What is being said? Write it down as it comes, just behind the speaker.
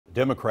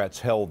Democrats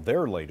held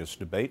their latest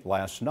debate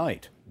last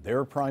night.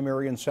 Their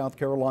primary in South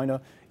Carolina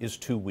is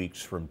 2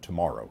 weeks from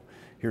tomorrow.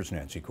 Here's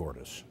Nancy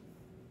Cordes.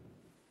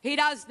 He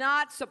does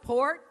not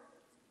support,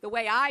 the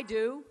way I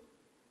do,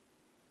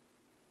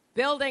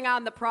 building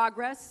on the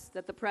progress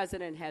that the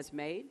president has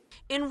made.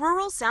 In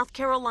rural South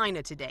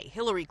Carolina today,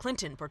 Hillary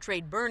Clinton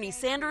portrayed Bernie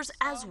Sanders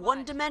as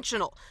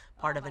one-dimensional,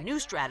 part of a new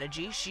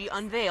strategy she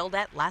unveiled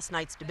at last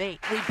night's debate.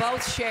 We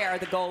both share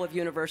the goal of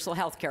universal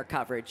health care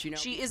coverage.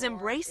 She is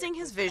embracing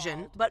his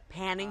vision, but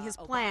panning his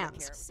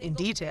plans in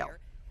detail.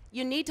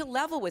 You need to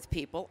level with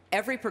people.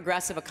 Every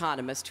progressive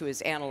economist who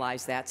has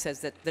analyzed that says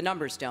that the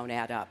numbers don't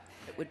add up.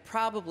 It would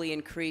probably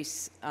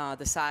increase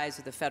the size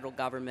of the federal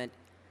government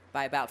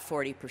by about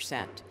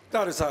 40%.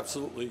 That is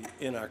absolutely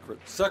inaccurate.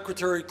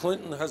 Secretary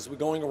Clinton has been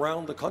going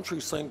around the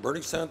country saying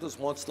Bernie Sanders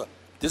wants to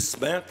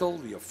dismantle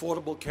the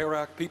Affordable Care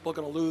Act. People are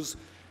going to lose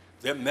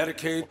their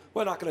Medicaid.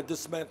 We're not going to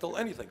dismantle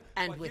anything.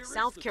 And with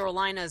South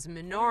Carolina's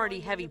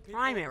minority-heavy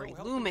primary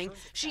looming,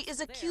 she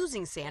is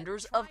accusing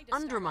Sanders of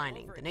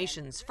undermining the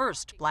nation's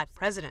first black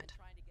president.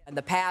 In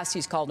the past,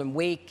 he's called him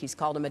weak. He's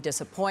called him a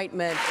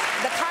disappointment.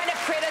 The kind of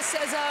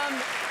criticism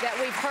that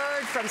we've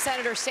heard from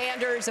Senator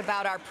Sanders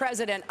about our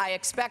president, I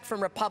expect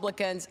from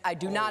Republicans. I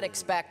do not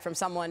expect from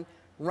someone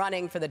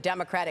running for the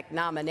Democratic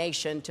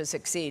nomination to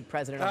succeed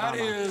President Obama. That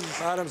is,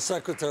 Madam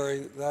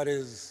Secretary, that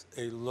is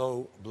a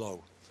low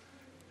blow.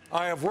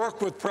 I have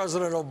worked with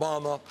President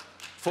Obama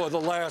for the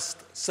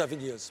last 7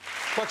 years.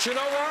 But you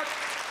know what?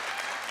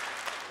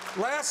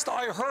 Last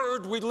I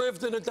heard, we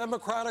lived in a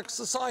democratic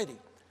society.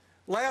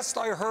 Last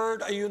I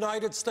heard, a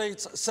United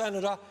States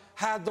senator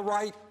had the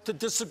right to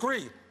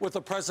disagree with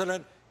the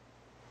president.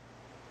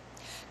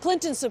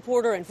 Clinton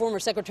supporter and former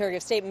Secretary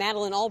of State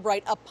Madeleine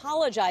Albright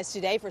apologized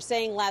today for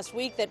saying last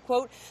week that,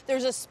 quote,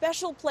 there's a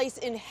special place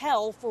in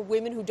hell for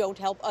women who don't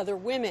help other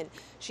women.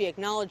 She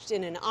acknowledged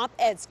in an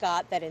op-ed,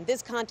 Scott, that in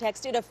this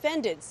context it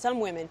offended some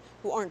women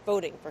who aren't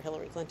voting for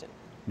Hillary Clinton.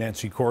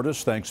 Nancy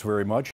Cordes, thanks very much.